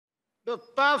The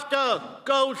BAFTA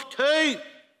goes to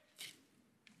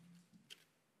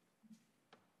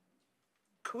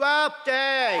Crab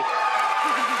Day.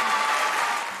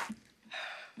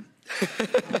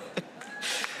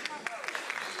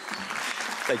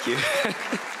 Thank you.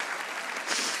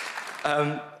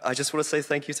 I just want to say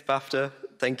thank you to BAFTA.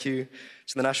 Thank you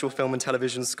to the National Film and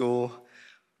Television School,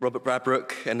 Robert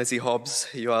Bradbrook and Lizzie Hobbs.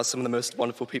 You are some of the most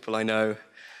wonderful people I know.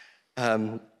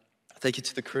 Thank you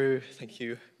to the crew. Thank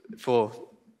you for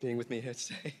being with me here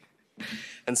today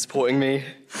and supporting me.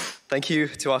 Thank you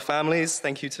to our families.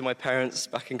 Thank you to my parents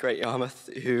back in Great Yarmouth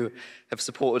who have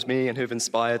supported me and who have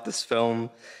inspired this film.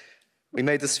 We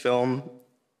made this film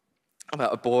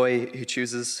about a boy who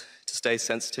chooses to stay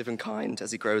sensitive and kind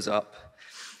as he grows up.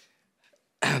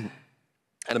 And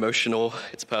emotional,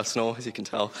 it's personal, as you can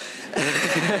tell.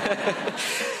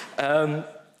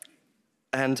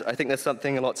 And I think there's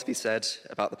something a lot to be said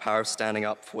about the power of standing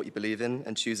up for what you believe in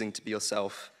and choosing to be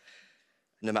yourself,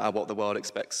 no matter what the world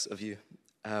expects of you.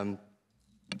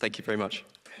 Thank you very much.